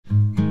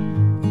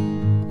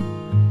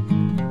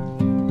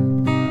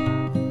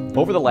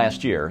Over the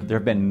last year, there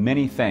have been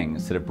many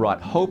things that have brought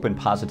hope and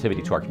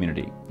positivity to our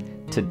community.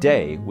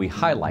 Today, we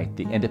highlight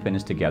the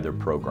Independence Together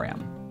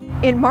program.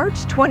 In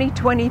March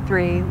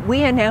 2023,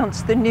 we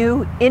announced the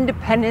new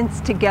Independence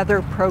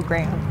Together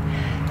program.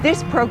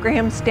 This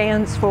program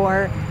stands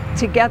for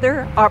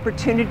Together,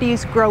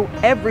 Opportunities Grow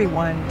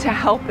Everyone to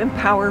help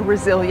empower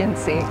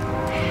resiliency.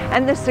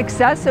 And the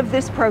success of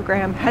this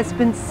program has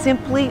been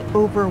simply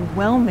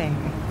overwhelming.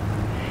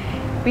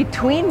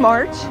 Between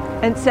March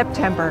and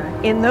September,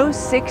 in those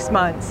 6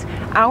 months,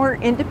 our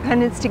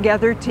Independence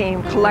Together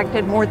team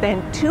collected more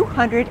than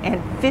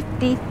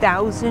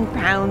 250,000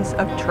 pounds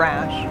of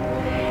trash.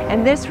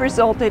 And this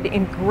resulted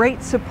in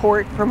great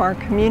support from our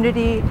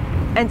community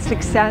and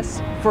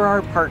success for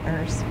our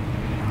partners.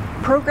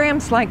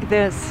 Programs like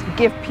this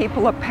give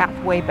people a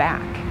pathway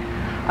back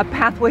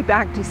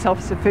to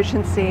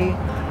self-sufficiency,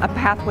 a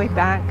pathway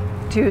back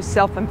to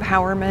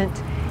self-empowerment,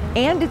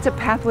 and it's a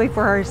pathway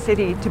for our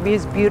city to be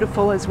as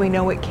beautiful as we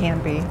know it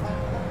can be.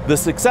 The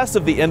success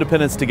of the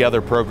Independence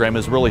Together program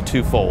is really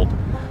twofold.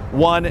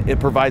 One, it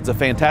provides a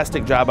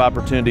fantastic job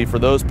opportunity for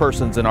those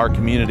persons in our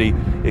community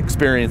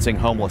experiencing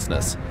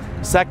homelessness.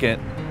 Second,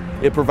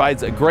 it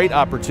provides a great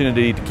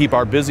opportunity to keep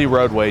our busy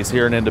roadways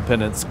here in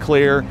Independence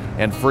clear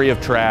and free of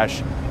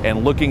trash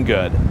and looking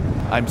good.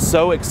 I'm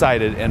so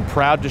excited and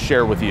proud to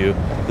share with you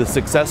the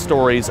success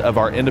stories of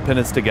our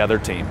Independence Together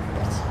team.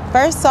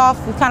 First off,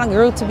 we kind of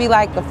grew to be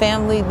like a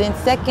family. Then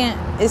second,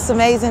 it's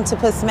amazing to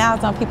put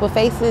smiles on people's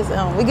faces.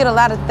 We get a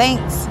lot of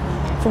thanks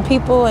from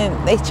people, and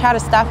they try to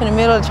stop in the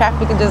middle of the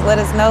traffic and just let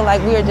us know like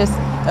we are just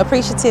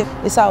appreciative.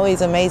 It's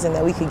always amazing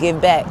that we could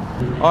give back.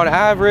 On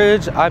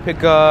average, I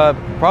pick up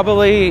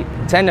probably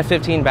 10 to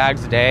 15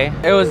 bags a day.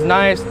 It was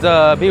nice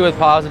to be with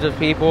positive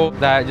people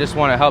that just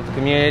want to help the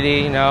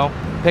community, you know.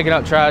 Picking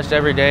up trash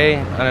every day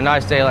on a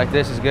nice day like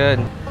this is good.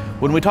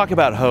 When we talk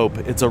about hope,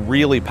 it's a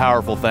really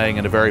powerful thing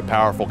and a very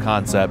powerful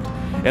concept.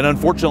 And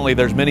unfortunately,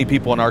 there's many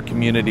people in our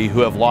community who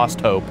have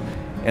lost hope.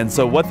 And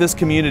so what this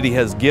community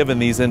has given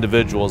these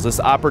individuals, this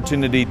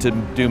opportunity to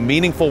do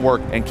meaningful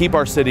work and keep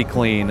our city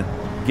clean,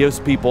 gives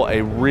people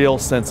a real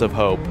sense of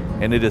hope.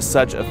 And it is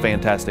such a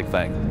fantastic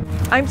thing.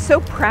 I'm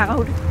so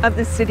proud of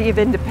the City of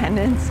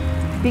Independence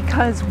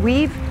because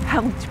we've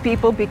helped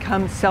people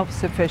become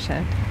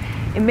self-sufficient.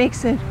 It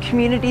makes a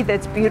community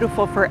that's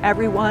beautiful for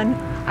everyone.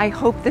 I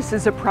hope this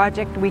is a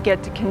project we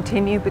get to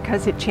continue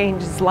because it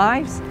changes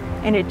lives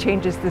and it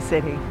changes the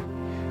city.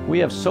 We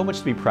have so much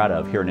to be proud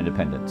of here in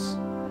Independence.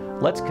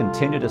 Let's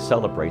continue to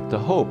celebrate the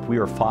hope we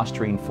are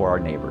fostering for our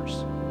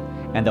neighbors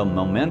and the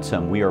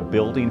momentum we are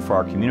building for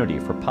our community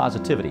for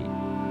positivity.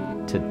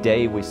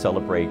 Today we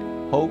celebrate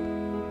hope,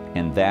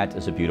 and that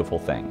is a beautiful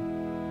thing.